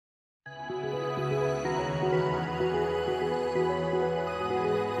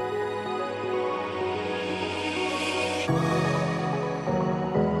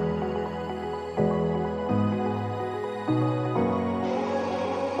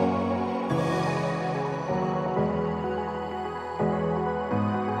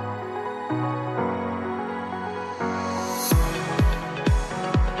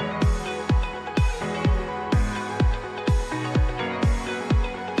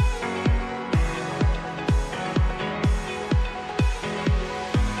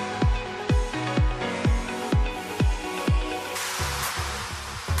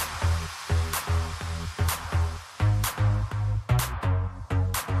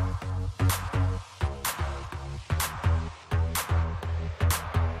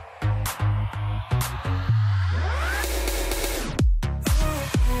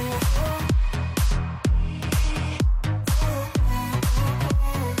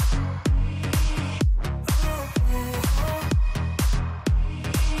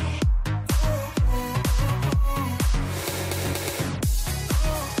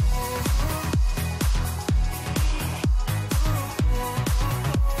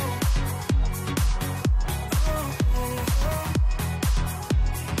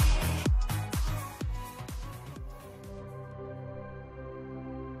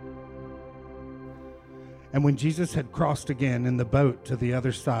And when Jesus had crossed again in the boat to the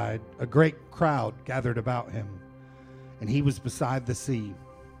other side, a great crowd gathered about him, and he was beside the sea.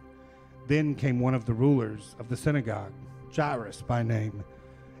 Then came one of the rulers of the synagogue, Jairus by name,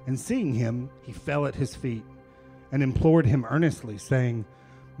 and seeing him, he fell at his feet and implored him earnestly, saying,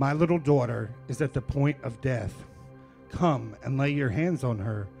 "My little daughter is at the point of death. Come and lay your hands on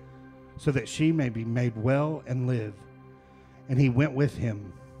her, so that she may be made well and live." And he went with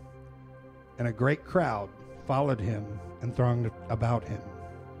him, and a great crowd followed him and thronged about him.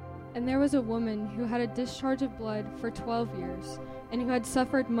 And there was a woman who had a discharge of blood for 12 years, and who had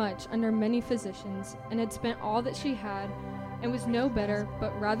suffered much under many physicians, and had spent all that she had, and was no better,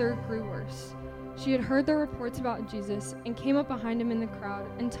 but rather grew worse. She had heard the reports about Jesus, and came up behind him in the crowd,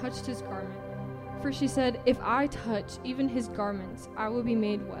 and touched his garment. For she said, "If I touch even his garments, I will be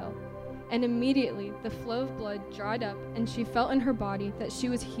made well." And immediately the flow of blood dried up, and she felt in her body that she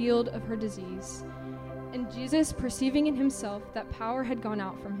was healed of her disease. And Jesus, perceiving in himself that power had gone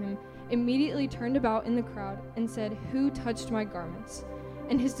out from him, immediately turned about in the crowd and said, "Who touched my garments?"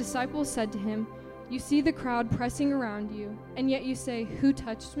 And his disciples said to him, "You see the crowd pressing around you, and yet you say, 'Who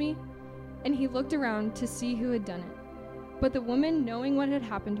touched me?'" And he looked around to see who had done it. But the woman, knowing what had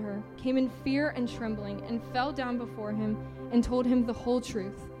happened to her, came in fear and trembling, and fell down before him, and told him the whole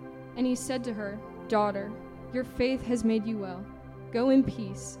truth. And he said to her, "Daughter, your faith has made you well. Go in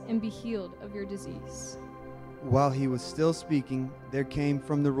peace and be healed of your disease." While he was still speaking, there came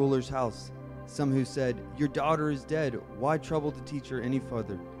from the ruler's house some who said, "Your daughter is dead. Why trouble the teacher any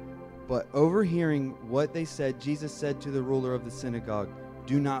further?" But overhearing what they said, Jesus said to the ruler of the synagogue,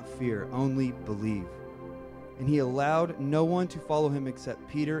 "Do not fear, only believe." And he allowed no one to follow him except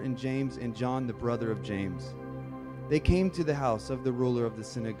Peter and James and John, the brother of James. They came to the house of the ruler of the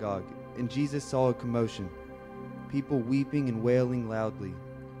synagogue, and Jesus saw a commotion, people weeping and wailing loudly.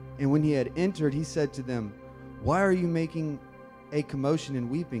 And when he had entered, he said to them, "Why are you making a commotion and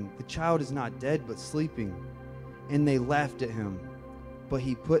weeping? The child is not dead, but sleeping." And they laughed at him. But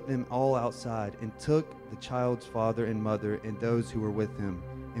he put them all outside, and took the child's father and mother and those who were with him,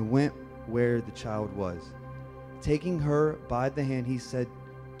 and went where the child was. Taking her by the hand, he said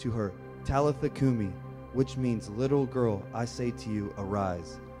to her, "Talitha cumi," which means, "Little girl, I say to you,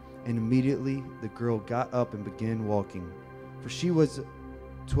 arise." And immediately the girl got up and began walking, for she was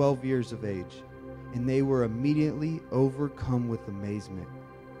 12 years of age. And they were immediately overcome with amazement.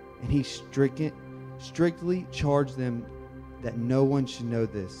 And he strictly charged them that no one should know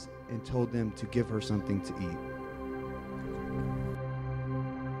this, and told them to give her something to eat.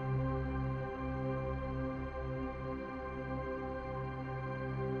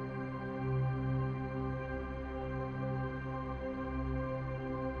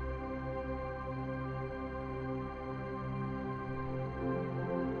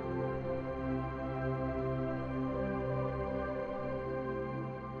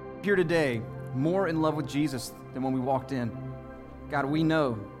 Here today, more in love with Jesus than when we walked in. God, we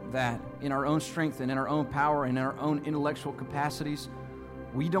know that in our own strength and in our own power and in our own intellectual capacities,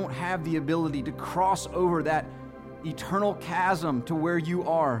 we don't have the ability to cross over that eternal chasm to where you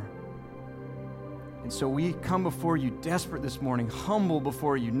are. And so we come before you desperate this morning, humble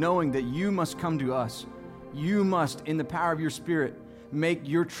before you, knowing that you must come to us. You must, in the power of your Spirit, make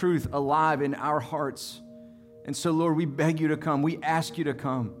your truth alive in our hearts. And so, Lord, we beg you to come. We ask you to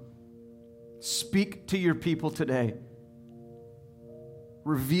come. Speak to your people today.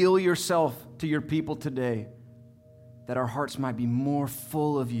 Reveal yourself to your people today, that our hearts might be more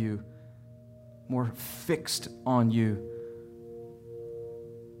full of you, more fixed on you.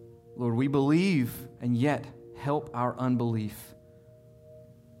 Lord, we believe, and yet help our unbelief.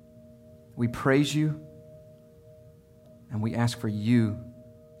 We praise you, and we ask for you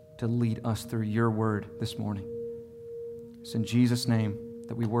to lead us through your word this morning. It's in Jesus' name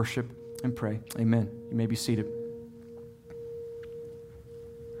that we worship and pray. Amen. You may be seated.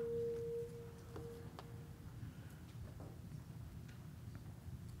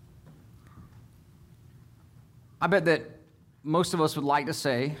 I bet that most of us would like to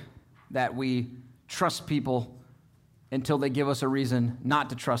say that we trust people until they give us a reason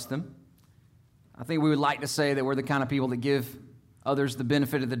not to trust them. I think we would like to say that we're the kind of people that give others the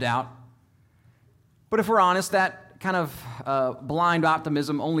benefit of the doubt. But if we're honest, that kind of blind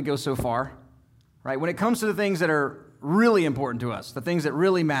optimism only goes so far, right? When it comes to the things that are really important to us, the things that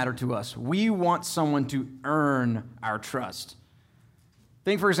really matter to us, we want someone to earn our trust.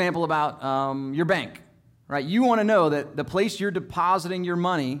 Think, for example, about your bank, right? You want to know that the place you're depositing your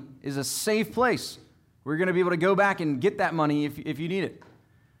money is a safe place. We're going to be able to go back and get that money if you need it.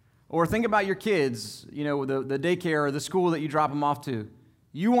 Or think about your kids, you know, the daycare or the school that you drop them off to.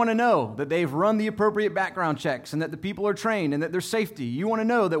 You want to know that they've run the appropriate background checks and that the people are trained and that there's safety. You want to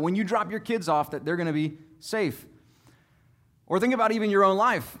know that when you drop your kids off that they're going to be safe. Or think about even your own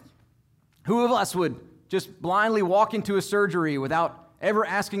life. Who of us would just blindly walk into a surgery without ever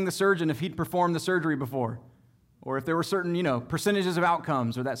asking the surgeon if he'd performed the surgery before? Or if there were certain, percentages of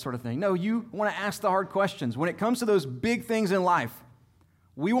outcomes or that sort of thing. No, you want to ask the hard questions. When it comes to those big things in life,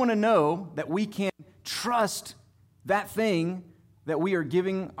 we want to know that we can trust that thing that we are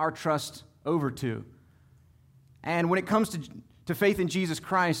giving our trust over to. And when it comes to faith in Jesus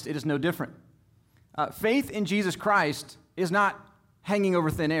Christ, it is no different. Faith in Jesus Christ is not hanging over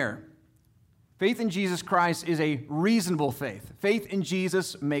thin air. Faith in Jesus Christ is a reasonable faith. Faith in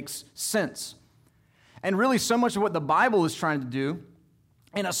Jesus makes sense. And really, so much of what the Bible is trying to do,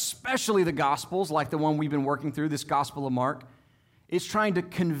 and especially the Gospels, like the one we've been working through, this Gospel of Mark, is trying to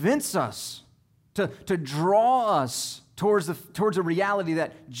convince us, to draw us towards a reality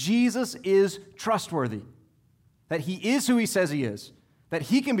that Jesus is trustworthy, that he is who he says he is, that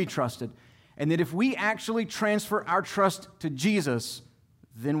he can be trusted, and that if we actually transfer our trust to Jesus,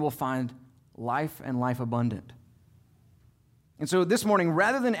 then we'll find life and life abundant. And so this morning,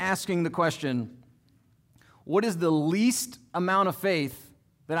 rather than asking the question, what is the least amount of faith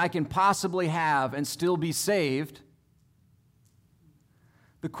that I can possibly have and still be saved?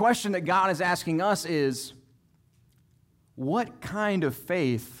 The question that God is asking us is, what kind of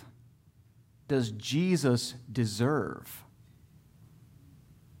faith does Jesus deserve?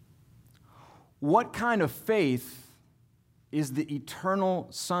 What kind of faith is the eternal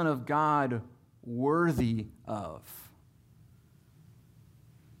Son of God worthy of?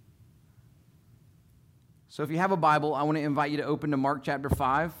 So if you have a Bible, I want to invite you to open to Mark chapter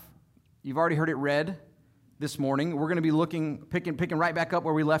 5. You've already heard it read this morning. We're going to be picking right back up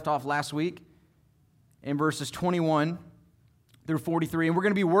where we left off last week in verses 21 through 43. And we're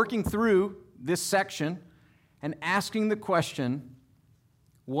going to be working through this section and asking the question,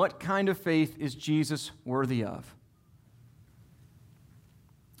 what kind of faith is Jesus worthy of?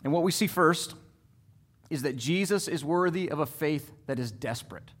 And what we see first is that Jesus is worthy of a faith that is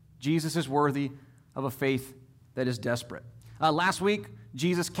desperate. Jesus is worthy of a faith that is desperate. Last week,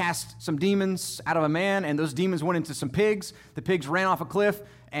 Jesus cast some demons out of a man, and those demons went into some pigs. The pigs ran off a cliff,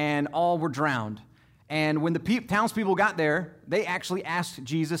 and all were drowned. And when the townspeople got there, they actually asked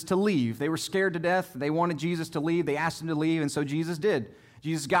Jesus to leave. They were scared to death. They wanted Jesus to leave. They asked him to leave, and so Jesus did.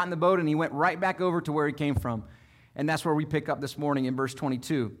 Jesus got in the boat, and he went right back over to where he came from. And that's where we pick up this morning in verse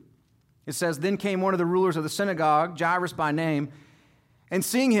 22. It says, "Then came one of the rulers of the synagogue, Jairus by name, and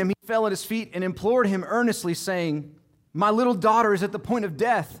seeing him, he fell at his feet and implored him earnestly, saying, 'My little daughter is at the point of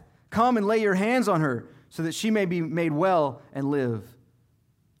death. Come and lay your hands on her, so that she may be made well and live.'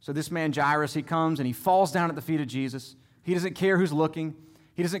 So this man Jairus, he comes and he falls down at the feet of Jesus. He doesn't care who's looking.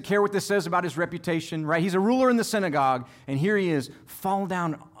 He doesn't care what this says about his reputation, right? He's a ruler in the synagogue, and here he is, fall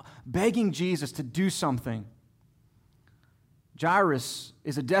down, begging Jesus to do something. Jairus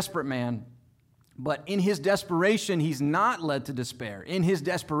is a desperate man, but in his desperation, he's not led to despair. In his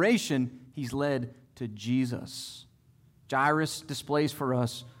desperation, he's led to Jesus. Jairus displays for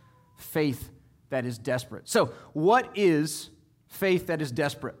us faith that is desperate. So, what is faith that is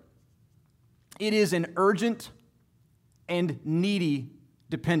desperate? It is an urgent and needy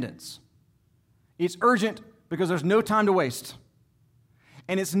dependence. It's urgent because there's no time to waste.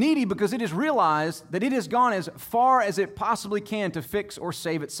 And it's needy because it has realized that it has gone as far as it possibly can to fix or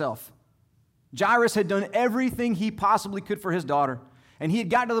save itself. Jairus had done everything he possibly could for his daughter, and he had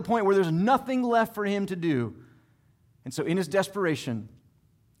gotten to the point where there's nothing left for him to do. And so in his desperation,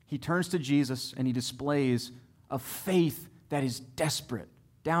 he turns to Jesus and he displays a faith that is desperate,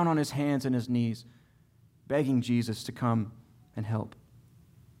 down on his hands and his knees, begging Jesus to come and help.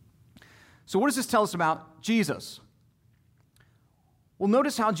 So what does this tell us about Jesus? Well,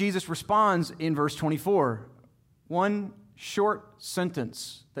 notice how Jesus responds in verse 24. One short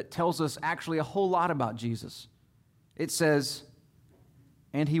sentence that tells us actually a whole lot about Jesus. It says,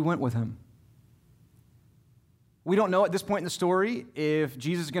 "And he went with him." We don't know at this point in the story if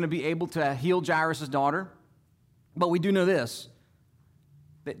Jesus is going to be able to heal Jairus' daughter, but we do know this,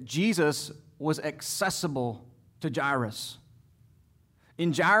 that Jesus was accessible to Jairus.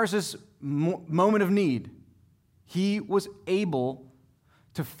 In Jairus' moment of need, he was able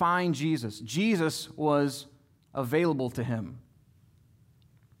to find Jesus. Jesus was available to him.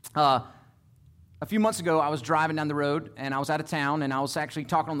 A few months ago, I was driving down the road, and I was out of town, and I was actually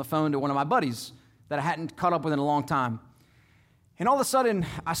talking on the phone to one of my buddies that I hadn't caught up with in a long time. And all of a sudden,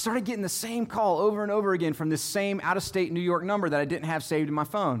 I started getting the same call over and over again from this same out-of-state New York number that I didn't have saved in my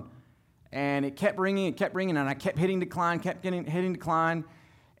phone. And it kept ringing, and I kept hitting decline, hitting decline.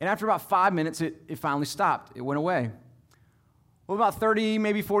 And after about 5 minutes, it finally stopped. It went away. Well, about 30,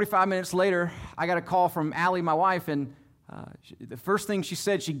 maybe 45 minutes later, I got a call from Allie, my wife, and the first thing she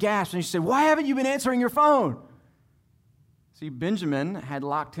said, she gasped, and she said, "Why haven't you been answering your phone?" See, Benjamin had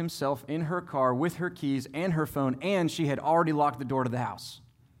locked himself in her car with her keys and her phone, and she had already locked the door to the house.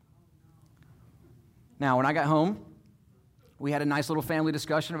 Now, when I got home, we had a nice little family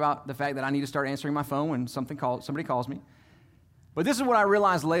discussion about the fact that I need to start answering my phone when somebody calls me. But this is what I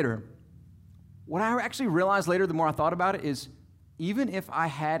realized later. What I actually realized later, the more I thought about it, is even if I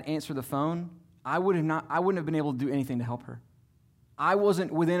had answered the phone, I wouldn't have been able to do anything to help her. I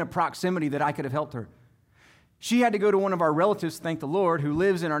wasn't within a proximity that I could have helped her. She had to go to one of our relatives, thank the Lord, who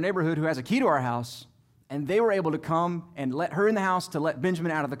lives in our neighborhood, who has a key to our house, and they were able to come and let her in the house to let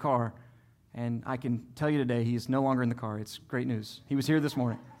Benjamin out of the car. And I can tell you today, he is no longer in the car. It's great news. He was here this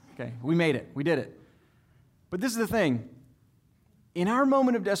morning. Okay, we made it. We did it. But this is the thing. In our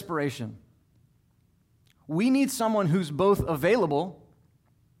moment of desperation, we need someone who's both available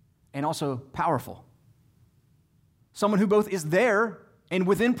and also powerful. Someone who both is there and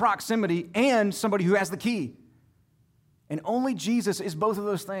within proximity, and somebody who has the key. And only Jesus is both of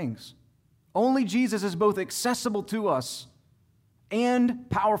those things. Only Jesus is both accessible to us and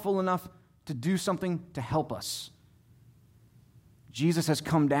powerful enough to do something to help us. Jesus has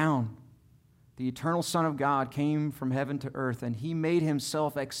come down. The eternal Son of God came from heaven to earth, and he made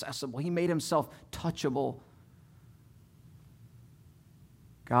himself accessible. He made himself touchable.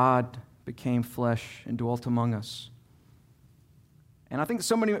 God became flesh and dwelt among us. And I think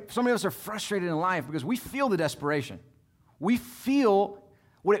so many of us are frustrated in life because we feel the desperation. We feel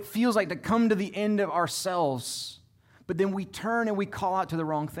what it feels like to come to the end of ourselves, but then we turn and we call out to the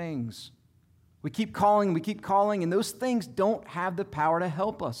wrong things. We keep calling, and those things don't have the power to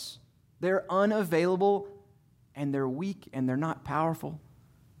help us. They're unavailable, and they're weak, and they're not powerful.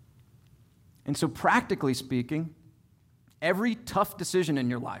 And so practically speaking, every tough decision in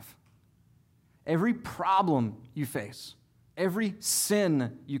your life, every problem you face, every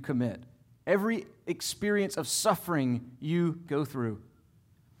sin you commit, every experience of suffering you go through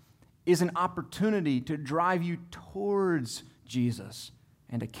is an opportunity to drive you towards Jesus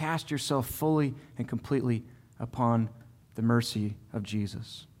and to cast yourself fully and completely upon the mercy of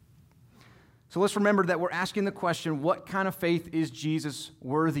Jesus. So let's remember that we're asking the question, what kind of faith is Jesus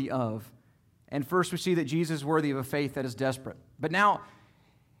worthy of? And first we see that Jesus is worthy of a faith that is desperate. But now,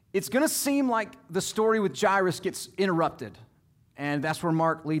 it's going to seem like the story with Jairus gets interrupted. And that's where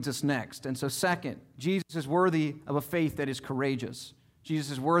Mark leads us next. And so second, Jesus is worthy of a faith that is courageous. Jesus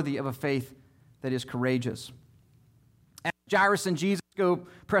is worthy of a faith that is courageous. As Jairus and Jesus go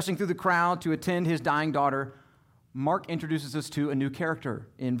pressing through the crowd to attend his dying daughter, Mark introduces us to a new character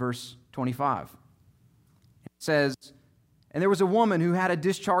in verse 25. It says, "And there was a woman who had a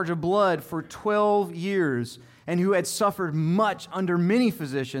discharge of blood for 12 years and who had suffered much under many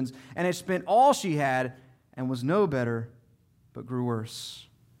physicians and had spent all she had and was no better, but grew worse."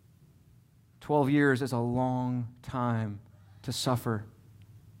 12 years is a long time to suffer.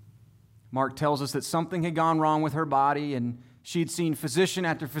 Mark tells us that something had gone wrong with her body, and she'd seen physician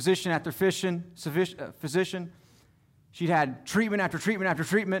after physician after physician. She'd had treatment after treatment after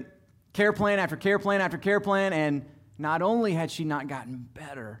treatment, care plan after care plan after care plan, and not only had she not gotten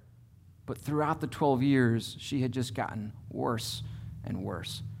better, but throughout the 12 years, she had just gotten worse and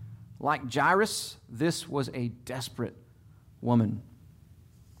worse. Like Jairus, this was a desperate woman.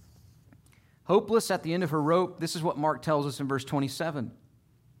 Hopeless at the end of her rope, this is what Mark tells us in verse 27.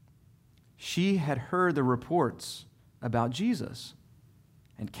 She had heard the reports about Jesus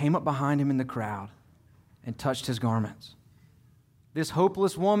and came up behind him in the crowd and touched his garments. This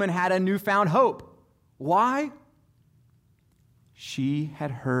hopeless woman had a newfound hope. Why? She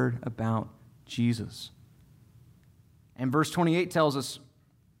had heard about Jesus. And verse 28 tells us,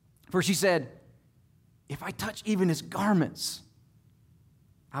 "For she said, 'If I touch even his garments,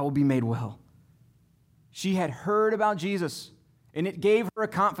 I will be made well.'" She had heard about Jesus, and it gave her a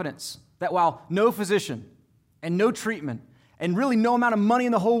confidence that while no physician and no treatment and really no amount of money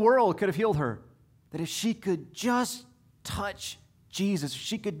in the whole world could have healed her, that if she could just touch Jesus,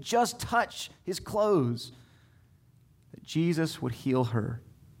 she could just touch his clothes, that Jesus would heal her.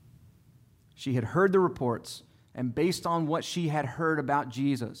 She had heard the reports, and based on what she had heard about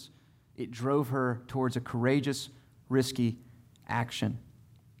Jesus, it drove her towards a courageous, risky action.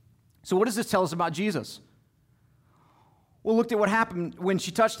 So what does this tell us about Jesus? Well, look at what happened when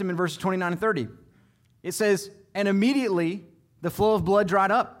she touched him in verses 29 and 30. It says, "And immediately the flow of blood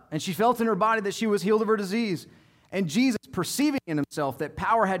dried up, and she felt in her body that she was healed of her disease. And Jesus, perceiving in himself that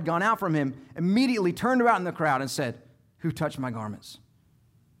power had gone out from him, immediately turned about in the crowd and said, 'Who touched my garments?'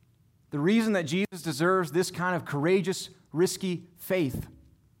 The reason that Jesus deserves this kind of courageous, risky faith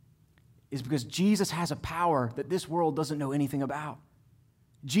is because Jesus has a power that this world doesn't know anything about.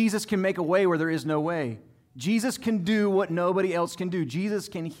 Jesus can make a way where there is no way. Jesus can do what nobody else can do. Jesus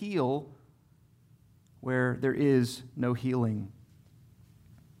can heal where there is no healing.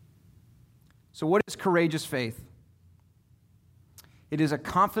 So what is courageous faith? It is a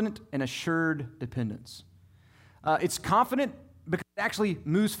confident and assured dependence. It's confident because it actually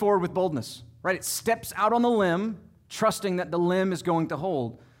moves forward with boldness, right? It steps out on the limb, trusting that the limb is going to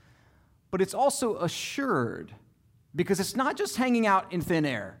hold. But it's also assured because it's not just hanging out in thin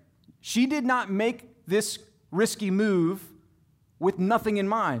air. She did not make this risky move with nothing in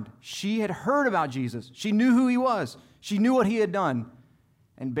mind. She had heard about Jesus. She knew who he was. She knew what he had done.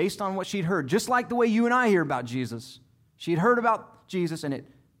 And based on what she'd heard, just like the way you and I hear about Jesus, she had heard about Jesus, and it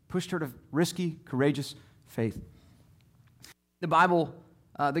pushed her to risky, courageous faith. The Bible,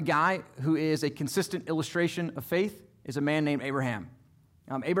 the guy who is a consistent illustration of faith is a man named Abraham.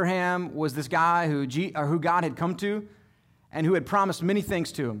 Abraham was this guy who God had come to and who had promised many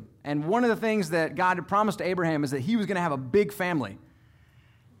things to him. And one of the things that God had promised to Abraham is that he was going to have a big family.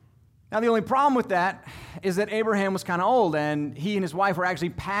 Now, the only problem with that is that Abraham was kind of old, and he and his wife were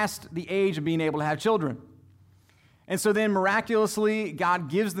actually past the age of being able to have children. And so then miraculously, God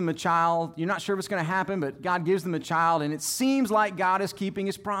gives them a child. You're not sure if it's going to happen, but God gives them a child, and it seems like God is keeping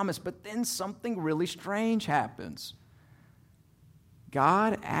his promise. But then something really strange happens.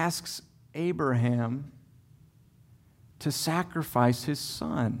 God asks Abraham to sacrifice his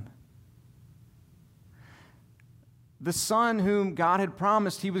son. The son whom God had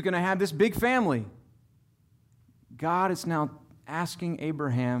promised he was going to have this big family. God is now asking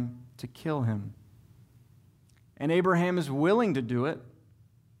Abraham to kill him. And Abraham is willing to do it.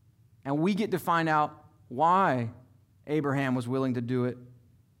 And we get to find out why Abraham was willing to do it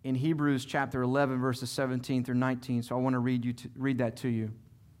in Hebrews chapter 11, verses 17 through 19. So I want to read that to you.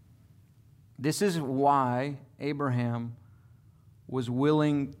 This is why Abraham was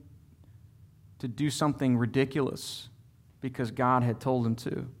willing to do something ridiculous because God had told him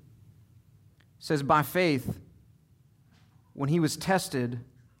to. It says, by faith, when he was tested,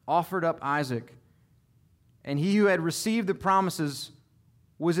 offered up Isaac, and he who had received the promises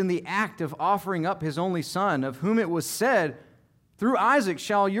was in the act of offering up his only son, of whom it was said, through Isaac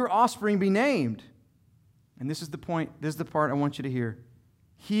shall your offspring be named. And this is the point, this is the part I want you to hear.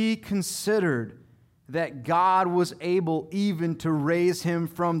 He considered that God was able even to raise him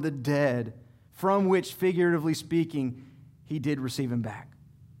from the dead, from which, figuratively speaking, he did receive him back.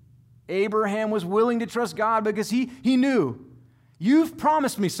 Abraham was willing to trust God because he knew, you've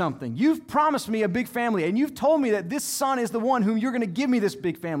promised me something. You've promised me a big family, and you've told me that this son is the one whom you're going to give me this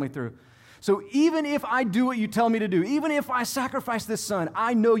big family through. So even if I do what you tell me to do, even if I sacrifice this son,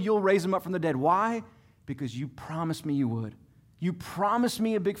 I know you'll raise him up from the dead. Why? Because you promised me you would. You promised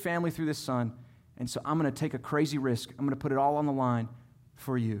me a big family through this son, and so I'm going to take a crazy risk. I'm going to put it all on the line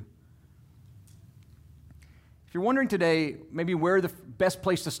for you. If you're wondering today maybe where the best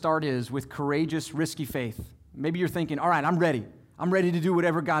place to start is with courageous, risky faith, maybe you're thinking, all right, I'm ready. I'm ready to do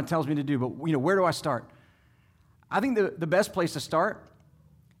whatever God tells me to do, but where do I start? I think the best place to start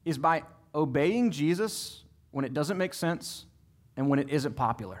is by obeying Jesus when it doesn't make sense and when it isn't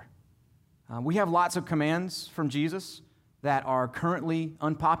popular. We have lots of commands from Jesus that are currently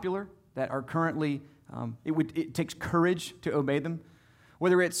unpopular, that are currently, it takes courage to obey them.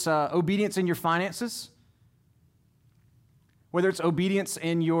 Whether it's obedience in your finances, whether it's obedience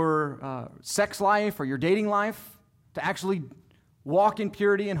in your sex life or your dating life, to actually walk in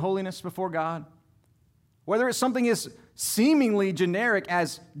purity and holiness before God. Whether it's something as seemingly generic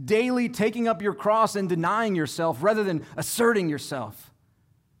as daily taking up your cross and denying yourself rather than asserting yourself.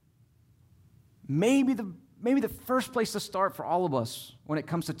 Maybe the first place to start for all of us when it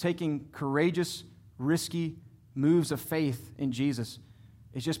comes to taking courageous, risky moves of faith in Jesus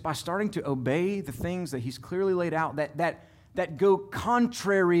is just by starting to obey the things that he's clearly laid out that go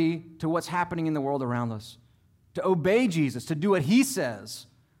contrary to what's happening in the world around us. To obey Jesus, to do what he says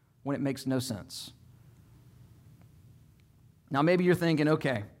when it makes no sense. Now, maybe you're thinking,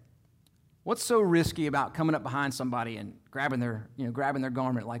 okay, what's so risky about coming up behind somebody and grabbing their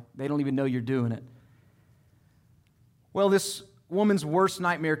garment like they don't even know you're doing it? Well, this woman's worst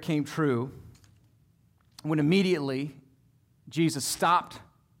nightmare came true when immediately Jesus stopped,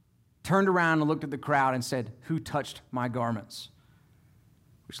 turned around and looked at the crowd and said, "Who touched my garments?"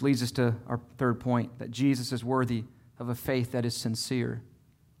 Which leads us to our third point, that Jesus is worthy of a faith that is sincere.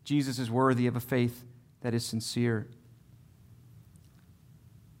 Jesus is worthy of a faith that is sincere.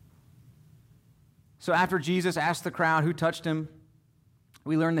 So after Jesus asked the crowd who touched him,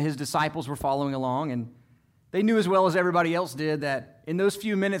 we learn that his disciples were following along, and they knew as well as everybody else did that in those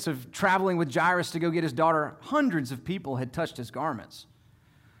few minutes of traveling with Jairus to go get his daughter, hundreds of people had touched his garments.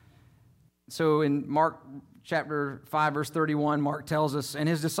 So in Mark chapter 5, verse 31, Mark tells us, and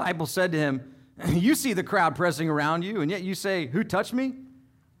his disciples said to him, "You see the crowd pressing around you, and yet you say, 'Who touched me?'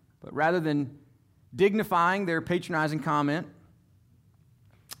 But rather than dignifying their patronizing comment,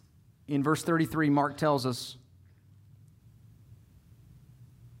 in verse 33, Mark tells us,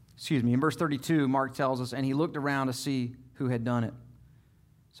 in verse 32, Mark tells us, and he looked around to see who had done it.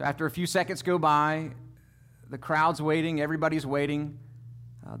 So after a few seconds go by, the crowd's waiting, everybody's waiting.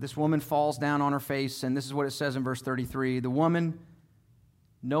 This woman falls down on her face, and this is what it says in verse 33. The woman,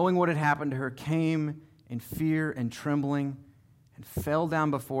 knowing what had happened to her, came in fear and trembling and fell down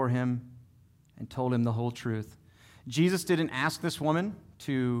before him and told him the whole truth. Jesus didn't ask this woman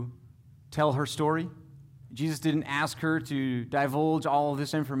to tell her story. Jesus didn't ask her to divulge all of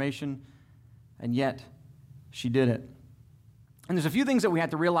this information, and yet she did it. And there's a few things that we have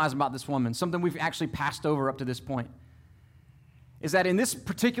to realize about this woman, something we've actually passed over up to this point, is that in this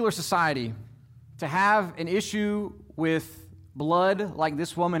particular society, to have an issue with blood like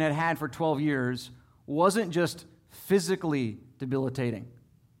this woman had had for 12 years wasn't just physically debilitating.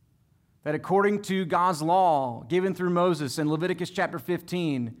 That according to God's law given through Moses in Leviticus chapter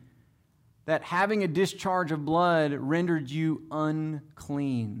 15, that having a discharge of blood rendered you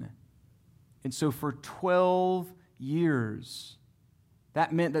unclean. And so for 12 years,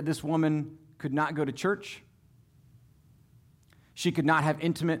 that meant that this woman could not go to church. She could not have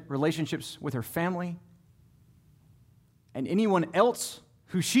intimate relationships with her family. And anyone else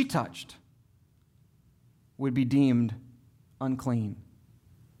who she touched would be deemed unclean.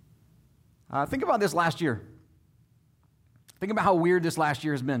 Think about this last year. Think about how weird this last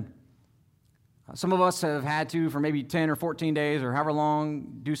year has been. Some of us have had to, for maybe 10 or 14 days or however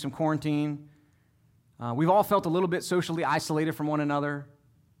long, do some quarantine. We've all felt a little bit socially isolated from one another.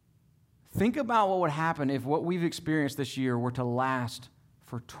 Think about what would happen if what we've experienced this year were to last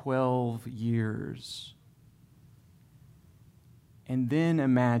for 12 years. And then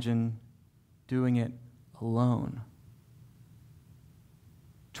imagine doing it alone.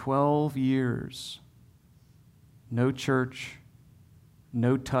 12 years. No church,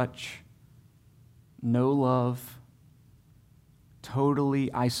 no touch, no love,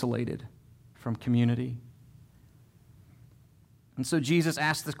 totally isolated from community. And so Jesus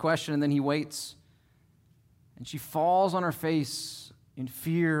asks this question, and then he waits. And she falls on her face in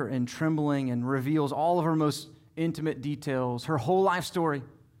fear and trembling and reveals all of her most intimate details, her whole life story,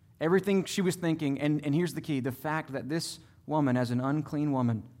 everything she was thinking. And here's the key, the fact that this woman, as an unclean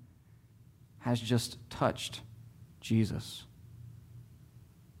woman, has just touched Jesus.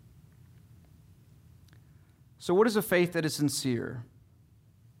 So what is a faith that is sincere?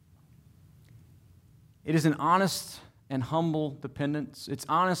 It is an honest and humble dependence. It's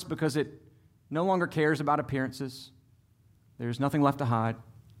honest because it no longer cares about appearances. There's nothing left to hide.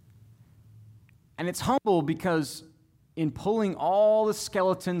 And it's humble because in pulling all the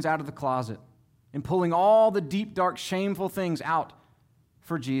skeletons out of the closet, in pulling all the deep, dark, shameful things out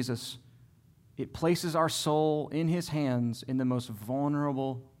for Jesus, it places our soul in his hands in the most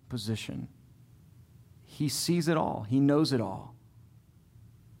vulnerable position. He sees it all. He knows it all.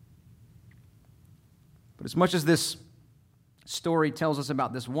 But as much as this story tells us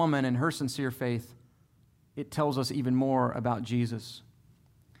about this woman and her sincere faith, it tells us even more about Jesus.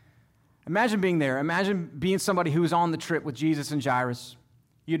 Imagine being there. Imagine being somebody who was on the trip with Jesus and Jairus.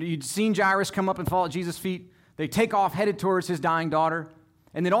 You'd seen Jairus come up and fall at Jesus' feet. They take off, headed towards his dying daughter.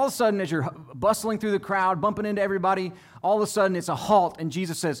 And then all of a sudden, as you're bustling through the crowd, bumping into everybody, all of a sudden it's a halt, and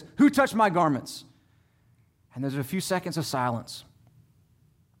Jesus says, "Who touched my garments?" And there's a few seconds of silence.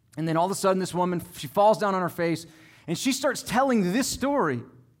 And then all of a sudden, this woman, she falls down on her face, and she starts telling this story.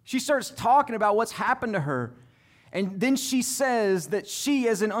 She starts talking about what's happened to her. And then she says that she,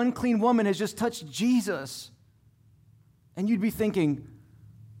 as an unclean woman, has just touched Jesus. And you'd be thinking,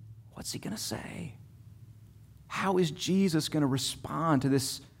 what's he going to say? How is Jesus going to respond to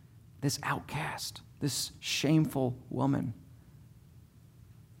this outcast, this shameful woman?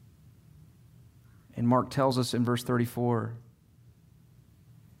 And Mark tells us in verse 34,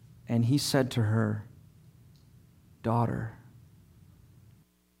 and he said to her, "Daughter,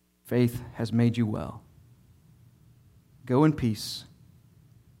 faith has made you well. Go in peace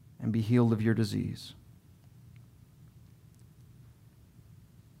and be healed of your disease."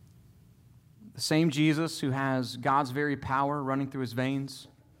 The same Jesus who has God's very power running through his veins,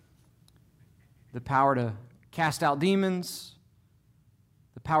 the power to cast out demons,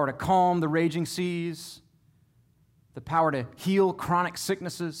 the power to calm the raging seas, the power to heal chronic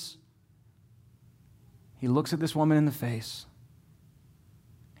sicknesses. He looks at this woman in the face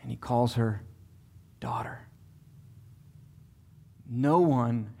and he calls her daughter. No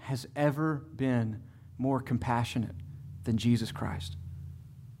one has ever been more compassionate than Jesus Christ.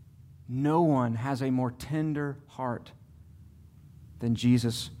 No one has a more tender heart than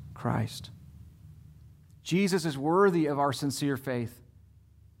Jesus Christ. Jesus is worthy of our sincere faith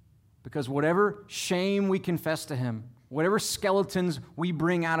because whatever shame we confess to him, whatever skeletons we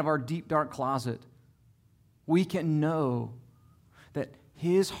bring out of our deep, dark closet, we can know that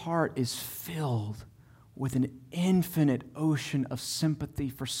his heart is filled with an infinite ocean of sympathy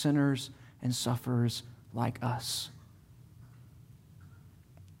for sinners and sufferers like us.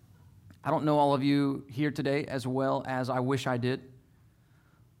 I don't know all of you here today as well as I wish I did,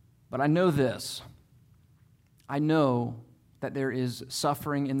 but I know this. I know that there is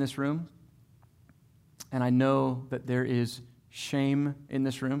suffering in this room, and I know that there is shame in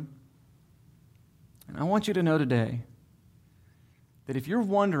this room. And I want you to know today that if you're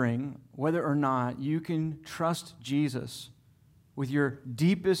wondering whether or not you can trust Jesus with your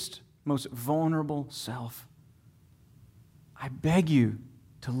deepest, most vulnerable self, I beg you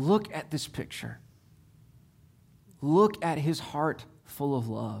to look at this picture. Look at his heart full of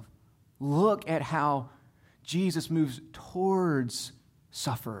love. Look at how Jesus moves towards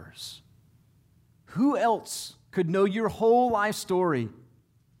sufferers. Who else could know your whole life story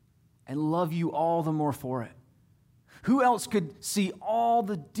and love you all the more for it? Who else could see all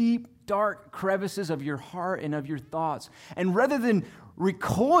the deep, dark crevices of your heart and of your thoughts, and rather than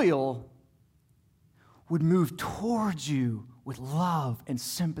recoil, would move towards you with love and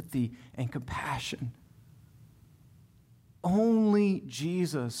sympathy and compassion? Only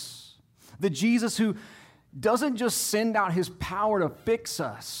Jesus, the Jesus who doesn't just send out his power to fix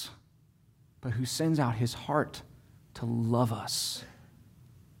us, but who sends out his heart to love us.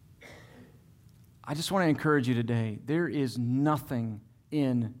 I just want to encourage you today, there is nothing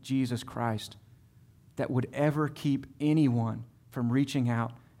in Jesus Christ that would ever keep anyone from reaching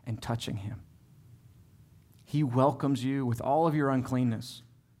out and touching him. He welcomes you with all of your uncleanness,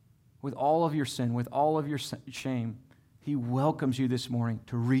 with all of your sin, with all of your shame. He welcomes you this morning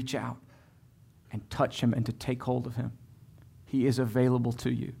to reach out and touch him and to take hold of him. He is available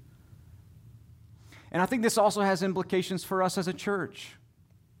to you. And I think this also has implications for us as a church.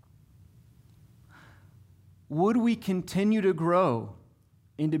 Would we continue to grow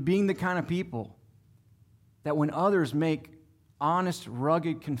into being the kind of people that when others make honest,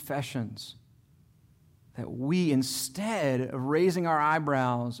 rugged confessions, that we, instead of raising our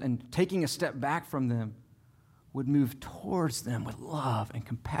eyebrows and taking a step back from them, would move towards them with love and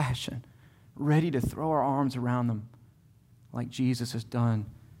compassion, ready to throw our arms around them like Jesus has done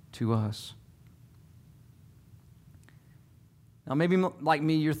to us? Now, maybe like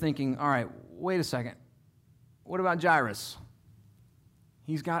me, you're thinking, all right, wait a second. What about Jairus?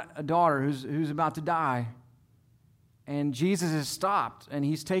 He's got a daughter who's about to die, and Jesus has stopped, and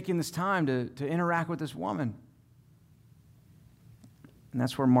he's taking this time to interact with this woman. And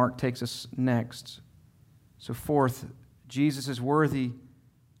that's where Mark takes us next. So fourth, Jesus is worthy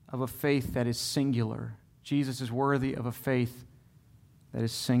of a faith that is singular. Jesus is worthy of a faith that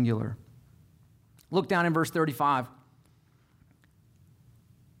is singular. Look down in verse 35.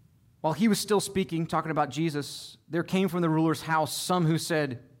 While he was still speaking, talking about Jesus, there came from the ruler's house some who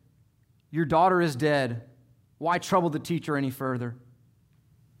said, "Your daughter is dead. Why trouble the teacher any further?"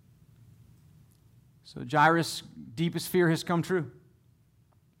 So Jairus' deepest fear has come true.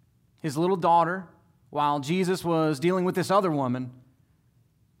 His little daughter, while Jesus was dealing with this other woman,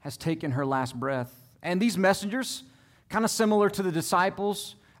 has taken her last breath. And these messengers, kind of similar to the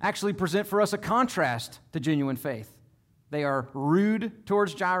disciples, actually present for us a contrast to genuine faith. They are rude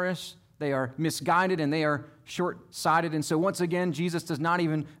towards Jairus, they are misguided, and they are short-sighted. And so once again, Jesus does not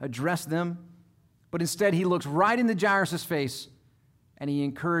even address them, but instead he looks right into Jairus' face and he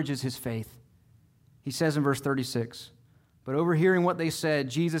encourages his faith. He says in verse 36, "But overhearing what they said,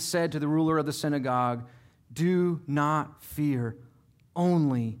 Jesus said to the ruler of the synagogue, 'Do not fear,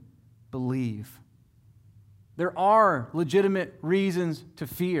 only believe.'" There are legitimate reasons to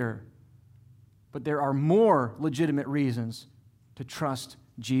fear, but there are more legitimate reasons to trust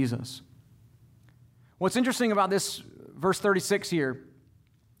Jesus. What's interesting about this verse 36 here,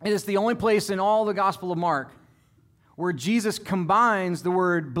 it is the only place in all the Gospel of Mark where Jesus combines the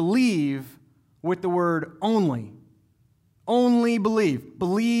word believe with the word only. Only believe.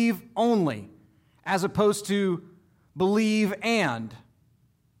 Believe only. As opposed to believe and,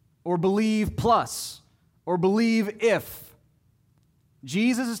 or believe plus, or believe if.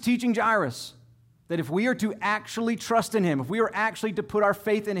 Jesus is teaching Jairus that if we are to actually trust in Him, if we are actually to put our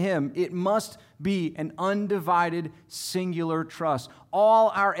faith in Him, it must be an undivided, singular trust. All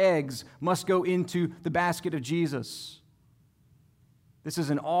our eggs must go into the basket of Jesus. This is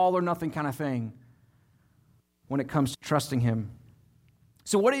an all or nothing kind of thing when it comes to trusting Him.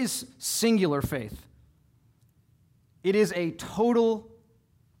 So what is singular faith? It is a total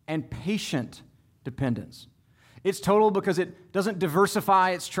and patient dependence. It's total because it doesn't diversify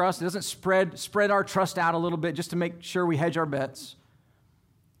its trust. It doesn't spread our trust out a little bit just to make sure we hedge our bets.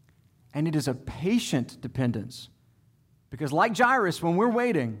 And it is a patient dependence because like Jairus, when we're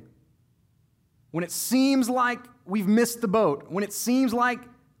waiting, when it seems like we've missed the boat, when it seems like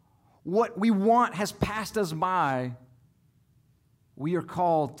what we want has passed us by, we are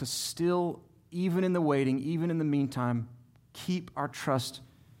called to still, even in the waiting, even in the meantime, keep our trust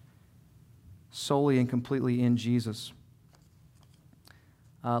solely and completely in Jesus.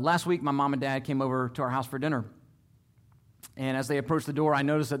 Last week, my mom and dad came over to our house for dinner. And as they approached the door, I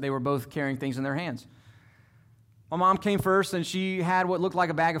noticed that they were both carrying things in their hands. My mom came first, and she had what looked like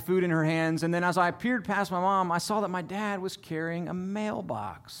a bag of food in her hands. And then as I peered past my mom, I saw that my dad was carrying a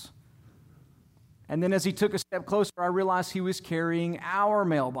mailbox. And then as he took a step closer, I realized he was carrying our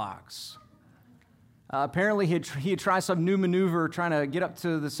mailbox. Apparently, he had tried some new maneuver trying to get up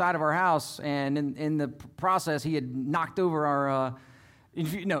to the side of our house, and in the process, he had knocked over our...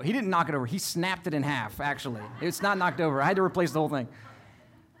 No, he didn't knock it over. He snapped it in half, actually. It's not knocked over. I had to replace the whole thing.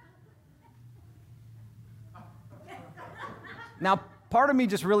 Now, part of me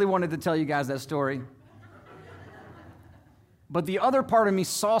just really wanted to tell you guys that story. But the other part of me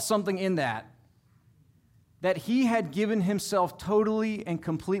saw something in that he had given himself totally and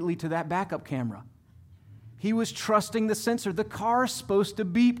completely to that backup camera. He was trusting the sensor. The car's supposed to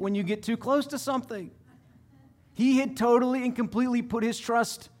beep when you get too close to something. He had totally and completely put his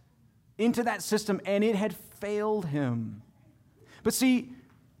trust into that system, and it had failed him. But see,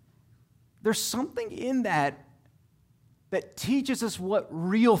 there's something in that teaches us what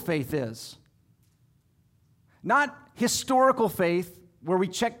real faith is. Not historical faith, where we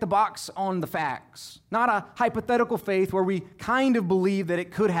check the box on the facts. Not a hypothetical faith where we kind of believe that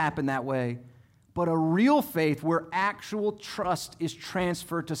it could happen that way. But a real faith where actual trust is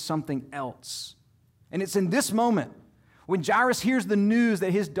transferred to something else. And it's in this moment, when Jairus hears the news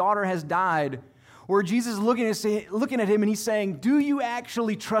that his daughter has died, where Jesus is looking at him and he's saying, do you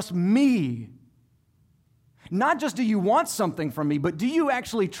actually trust me? Not just do you want something from me, but do you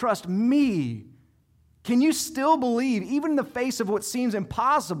actually trust me? Can you still believe, even in the face of what seems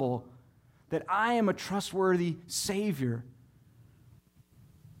impossible, that I am a trustworthy Savior?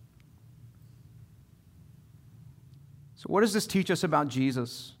 So what does this teach us about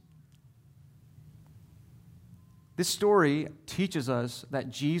Jesus? This story teaches us that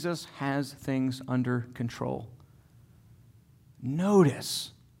Jesus has things under control.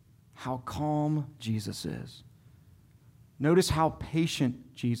 Notice how calm Jesus is. Notice how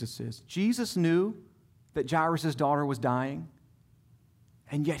patient Jesus is. Jesus knew that Jairus' daughter was dying,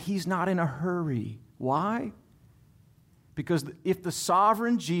 and yet he's not in a hurry. Why? Because if the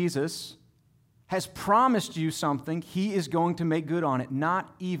sovereign Jesus has promised you something, he is going to make good on it.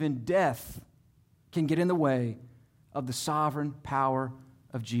 Not even death can get in the way of the sovereign power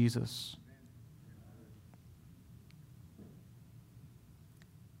of Jesus.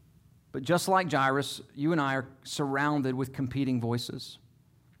 But just like Jairus, you and I are surrounded with competing voices.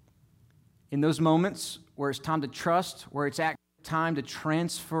 In those moments where it's time to trust, where it's time to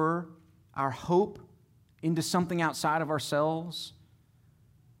transfer our hope into something outside of ourselves,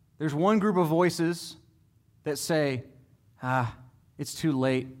 there's one group of voices that say, it's too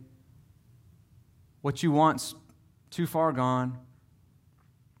late. What you want's too far gone.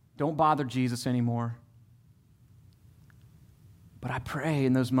 Don't bother Jesus anymore. But I pray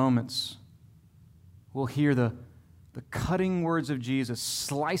in those moments we'll hear the cutting words of Jesus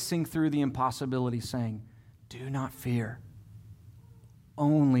slicing through the impossibility, saying, do not fear.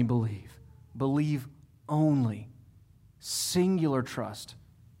 Only believe. Believe only. Singular trust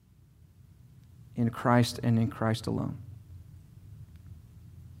in Christ and in Christ alone.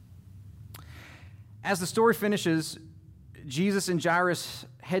 As the story finishes, Jesus and Jairus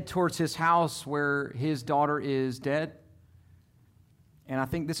head towards his house where his daughter is dead. And I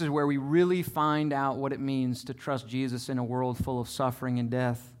think this is where we really find out what it means to trust Jesus in a world full of suffering and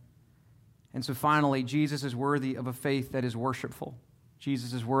death. And so finally, Jesus is worthy of a faith that is worshipful.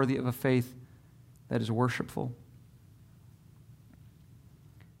 Jesus is worthy of a faith that is worshipful.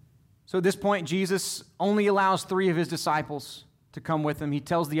 So at this point, Jesus only allows 3 of his disciples to come with him. He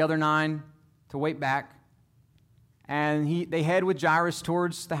tells the other 9 to wait back. And they head with Jairus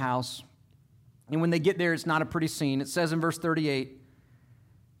towards the house. And when they get there, it's not a pretty scene. It says in verse 38,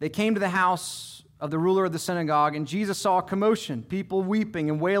 they came to the house of the ruler of the synagogue, and Jesus saw a commotion, people weeping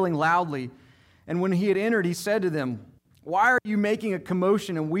and wailing loudly. And when he had entered, he said to them, "Why are you making a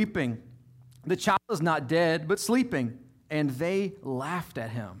commotion and weeping? The child is not dead, but sleeping." And they laughed at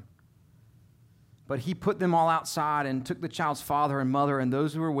him. But he put them all outside and took the child's father and mother and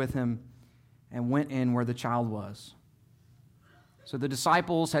those who were with him and went in where the child was. So the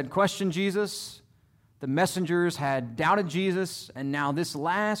disciples had questioned Jesus, the messengers had doubted Jesus, and now this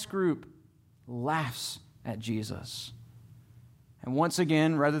last group laughs at Jesus. And once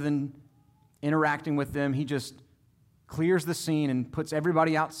again, rather than interacting with them, he just clears the scene and puts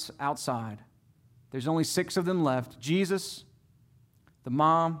everybody outside. There's only 6 of them left: Jesus, the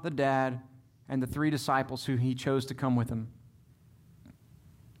mom, the dad, and the 3 disciples who he chose to come with him.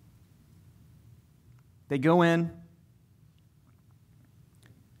 They go in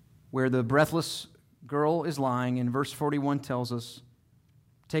where the breathless girl is lying, and verse 41 tells us,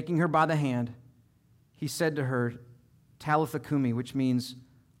 taking her by the hand, he said to her, Talitha Kumi, which means,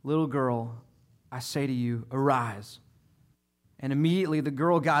 "Little girl, I say to you, arise." And immediately the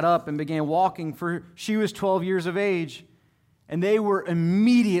girl got up and began walking, for she was 12 years of age. And they were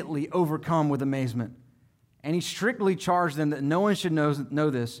immediately overcome with amazement. And he strictly charged them that no one should know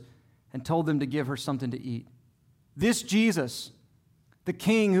this, and told them to give her something to eat. This Jesus, the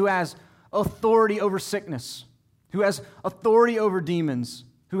King who has authority over sickness, who has authority over demons,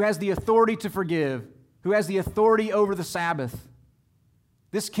 who has the authority to forgive, who has the authority over the Sabbath,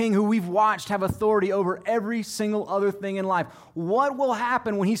 this King who we've watched have authority over every single other thing in life. What will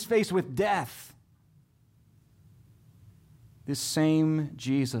happen when he's faced with death? This same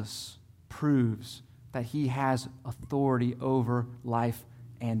Jesus proves that he has authority over life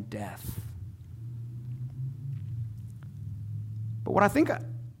and death. But what I think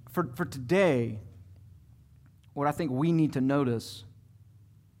for today, what I think we need to notice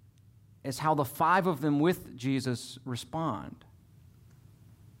is how the 5 of them with Jesus respond.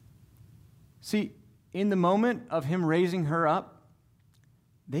 See, in the moment of him raising her up,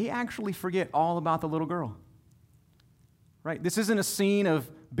 they actually forget all about the little girl. Right? This isn't a scene of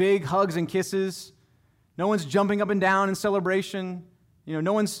big hugs and kisses. No one's jumping up and down in celebration.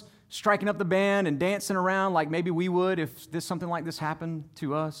 No one's striking up the band and dancing around like maybe we would if something like this happened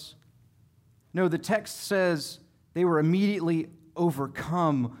to us. No, the text says they were immediately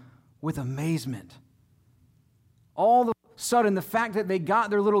overcome with amazement. All of a sudden, the fact that they got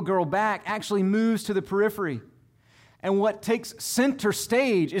their little girl back actually moves to the periphery. And what takes center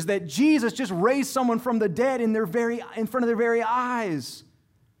stage is that Jesus just raised someone from the dead in front of their very eyes.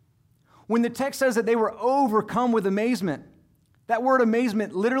 When the text says that they were overcome with amazement, that word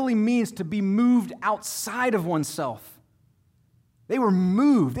amazement literally means to be moved outside of oneself. They were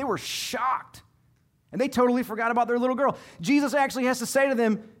moved. They were shocked. And they totally forgot about their little girl. Jesus actually has to say to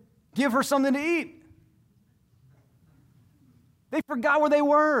them, "Give her something to eat." They forgot where they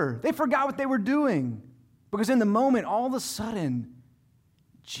were. They forgot what they were doing. Because in the moment, all of a sudden,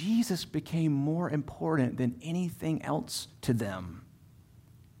 Jesus became more important than anything else to them.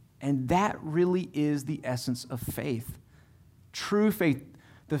 And that really is the essence of faith. True faith,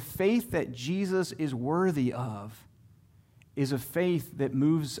 the faith that Jesus is worthy of, is a faith that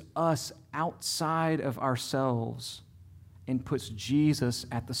moves us outside of ourselves and puts Jesus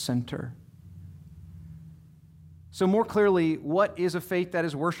at the center. So more clearly, what is a faith that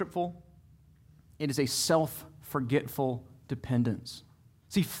is worshipful? It is a self-forgetful dependence.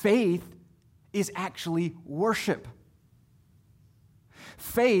 See, faith is actually worship.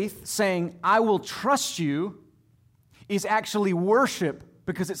 Faith, saying, "I will trust you," is actually worship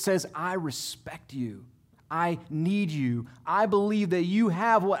because it says, "I respect you. I need you. I believe that you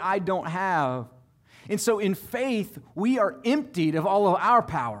have what I don't have." And so in faith, we are emptied of all of our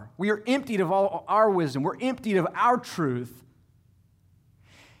power. We are emptied of all our wisdom. We're emptied of our truth.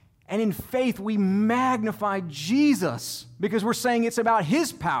 And in faith, we magnify Jesus because we're saying it's about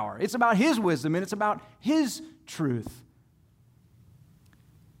his power, it's about his wisdom, and it's about his truth.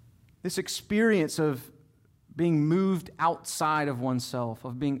 This experience of being moved outside of oneself,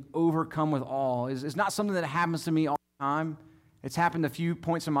 of being overcome with awe, is not something that happens to me all the time. It's happened a few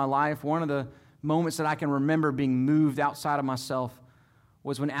points in my life. One of the moments that I can remember being moved outside of myself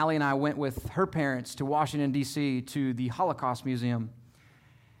was when Allie and I went with her parents to Washington, D.C., to the Holocaust Museum.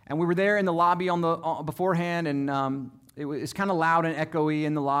 And we were there in the lobby beforehand, and it was kind of loud and echoey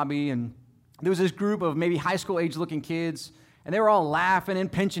in the lobby, and there was this group of maybe high school age looking kids, and they were all laughing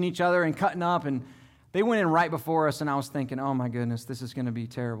and pinching each other and cutting up, and they went in right before us, and I was thinking, oh my goodness, this is going to be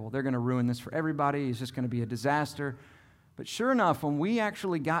terrible. They're going to ruin this for everybody. It's just going to be a disaster. But sure enough, when we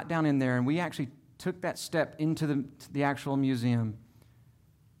actually got down in there and we actually took that step into the actual museum,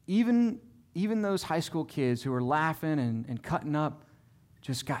 even those high school kids who were laughing and cutting up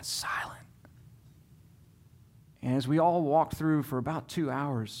just got silent. And as we all walked through for about 2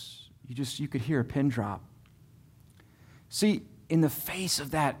 hours, you could hear a pin drop. See, in the face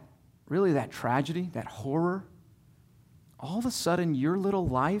of that tragedy, that horror, all of a sudden your little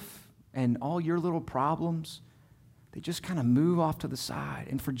life and all your little problems, they just kind of move off to the side.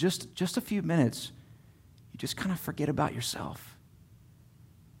 And for just a few minutes, you just kind of forget about yourself.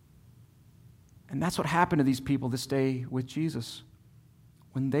 And that's what happened to these people this day with Jesus.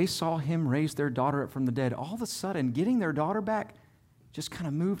 When they saw him raise their daughter up from the dead, all of a sudden, getting their daughter back just kind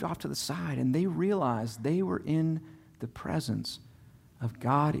of moved off to the side, and they realized they were in the presence of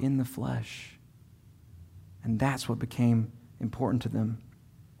God in the flesh. And that's what became important to them.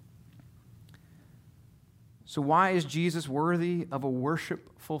 So why is Jesus worthy of a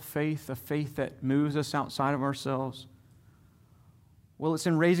worshipful faith, a faith that moves us outside of ourselves? Well, it's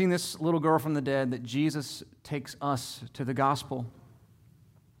in raising this little girl from the dead that Jesus takes us to the gospel.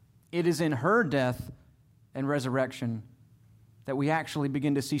 It is in her death and resurrection that we actually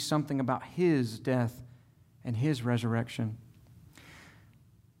begin to see something about his death and his resurrection.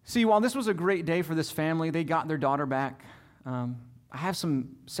 See, while this was a great day for this family, they got their daughter back. I have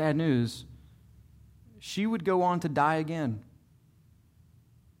some sad news. She would go on to die again.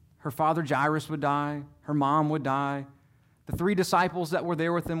 Her father Jairus would die. Her mom would die. The 3 disciples that were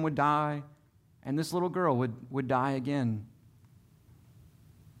there with them would die. And this little girl would die again.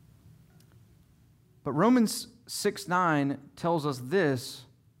 But Romans 6:9 tells us this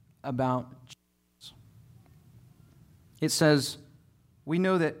about Jesus. It says, we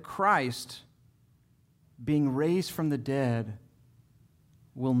know that Christ, being raised from the dead,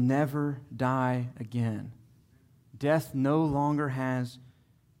 will never die again. Death no longer has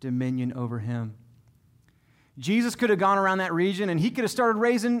dominion over him. Jesus could have gone around that region and he could have started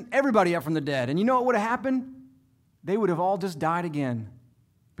raising everybody up from the dead. And you know what would have happened? They would have all just died again.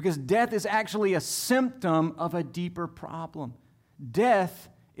 Because death is actually a symptom of a deeper problem. Death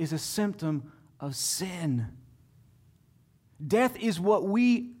is a symptom of sin. Death is what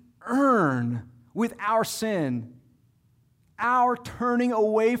we earn with our sin. Our turning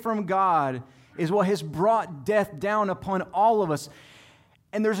away from God is what has brought death down upon all of us.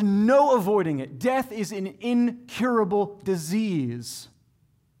 And there's no avoiding it. Death is an incurable disease.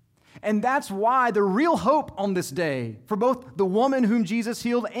 And that's why the real hope on this day for both the woman whom Jesus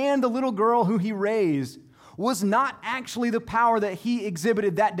healed and the little girl who he raised was not actually the power that he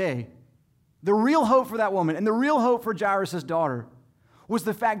exhibited that day. The real hope for that woman and the real hope for Jairus' daughter was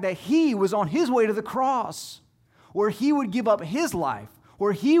the fact that he was on his way to the cross, where he would give up his life,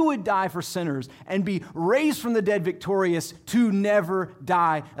 where he would die for sinners and be raised from the dead victorious to never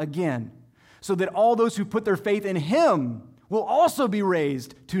die again, so that all those who put their faith in him will also be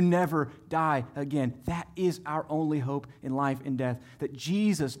raised to never die again. That is our only hope in life and death, that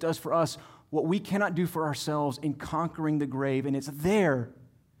Jesus does for us what we cannot do for ourselves in conquering the grave. And it's there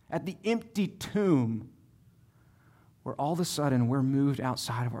at the empty tomb where all of a sudden we're moved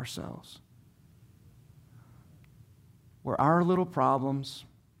outside of ourselves, where our little problems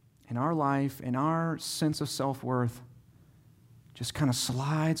in our life and our sense of self-worth just kind of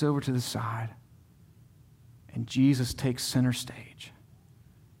slides over to the side. And Jesus takes center stage.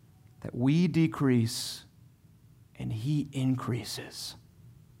 That we decrease and he increases.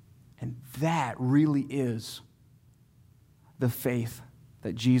 And that really is the faith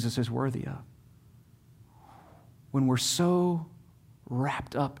that Jesus is worthy of. When we're so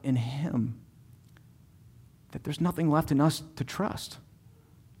wrapped up in him that there's nothing left in us to trust.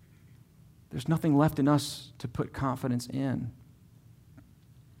 There's nothing left in us to put confidence in.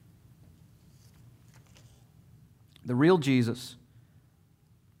 The real Jesus,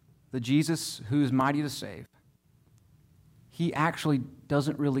 the Jesus who is mighty to save, he actually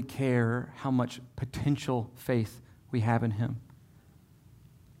doesn't really care how much potential faith we have in him.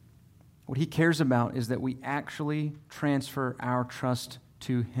 What he cares about is that we actually transfer our trust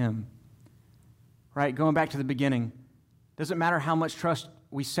to him. Right? Going back to the beginning, doesn't matter how much trust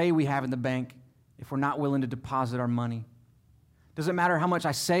we say we have in the bank if we're not willing to deposit our money. Doesn't matter how much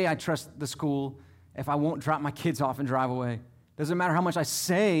I say I trust the school if I won't drop my kids off and drive away. Doesn't matter how much I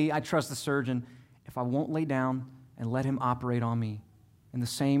say I trust the surgeon if I won't lay down and let him operate on me. And the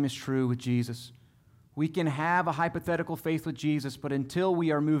same is true with Jesus. We can have a hypothetical faith with Jesus, but until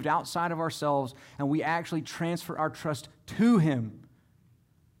we are moved outside of ourselves and we actually transfer our trust to him,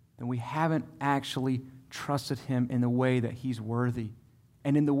 then we haven't actually trusted him in the way that he's worthy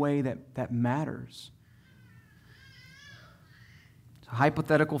and in the way that matters. So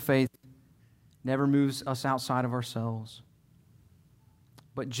hypothetical faith never moves us outside of ourselves.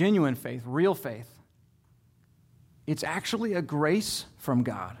 But genuine faith, real faith, it's actually a grace from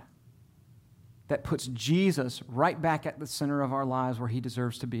God that puts Jesus right back at the center of our lives where he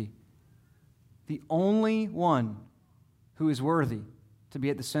deserves to be. The only one who is worthy to be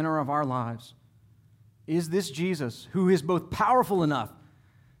at the center of our lives is this Jesus, who is both powerful enough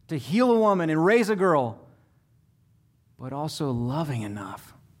to heal a woman and raise a girl, but also loving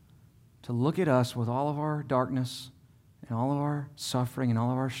enough to look at us with all of our darkness and all of our suffering and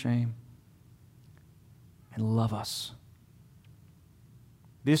all of our shame and love us.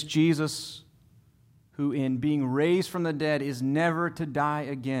 This Jesus, who in being raised from the dead is never to die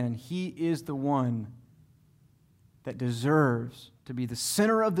again, he is the one that deserves to be the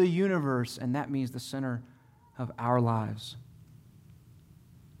center of the universe, and that means the center of our lives.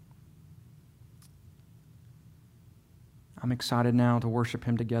 I'm excited now to worship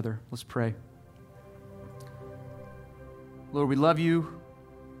him together. Let's pray. Lord, we love you.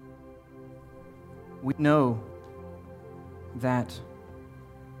 We know that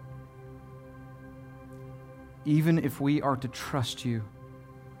even if we are to trust you,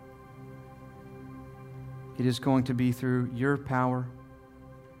 it is going to be through your power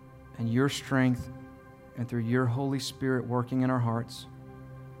and your strength and through your Holy Spirit working in our hearts.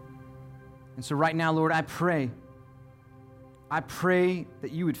 And so right now, Lord, I pray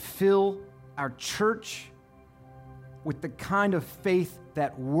that you would fill our church with the kind of faith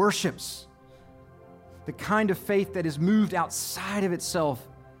that worships, the kind of faith that is moved outside of itself,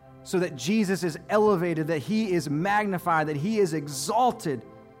 so that Jesus is elevated, that he is magnified, that he is exalted,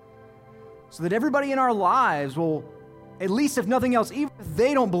 so that everybody in our lives will, at least if nothing else, even if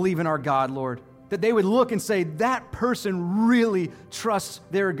they don't believe in our God, Lord, that they would look and say, that person really trusts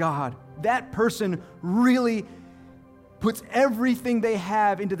their God. That person really puts everything they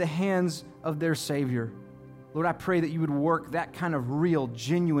have into the hands of their Savior. Lord, I pray that you would work that kind of real,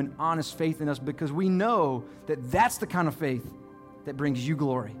 genuine, honest faith in us, because we know that that's the kind of faith that brings you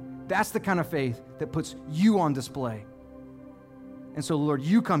glory. That's the kind of faith that puts you on display. And so, Lord,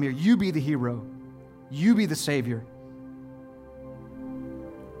 you come here. You be the hero. You be the Savior.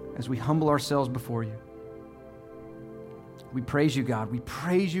 As we humble ourselves before you, we praise you, God. We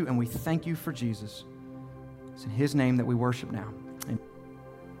praise you and we thank you for Jesus. It's in his name that we worship now. Amen.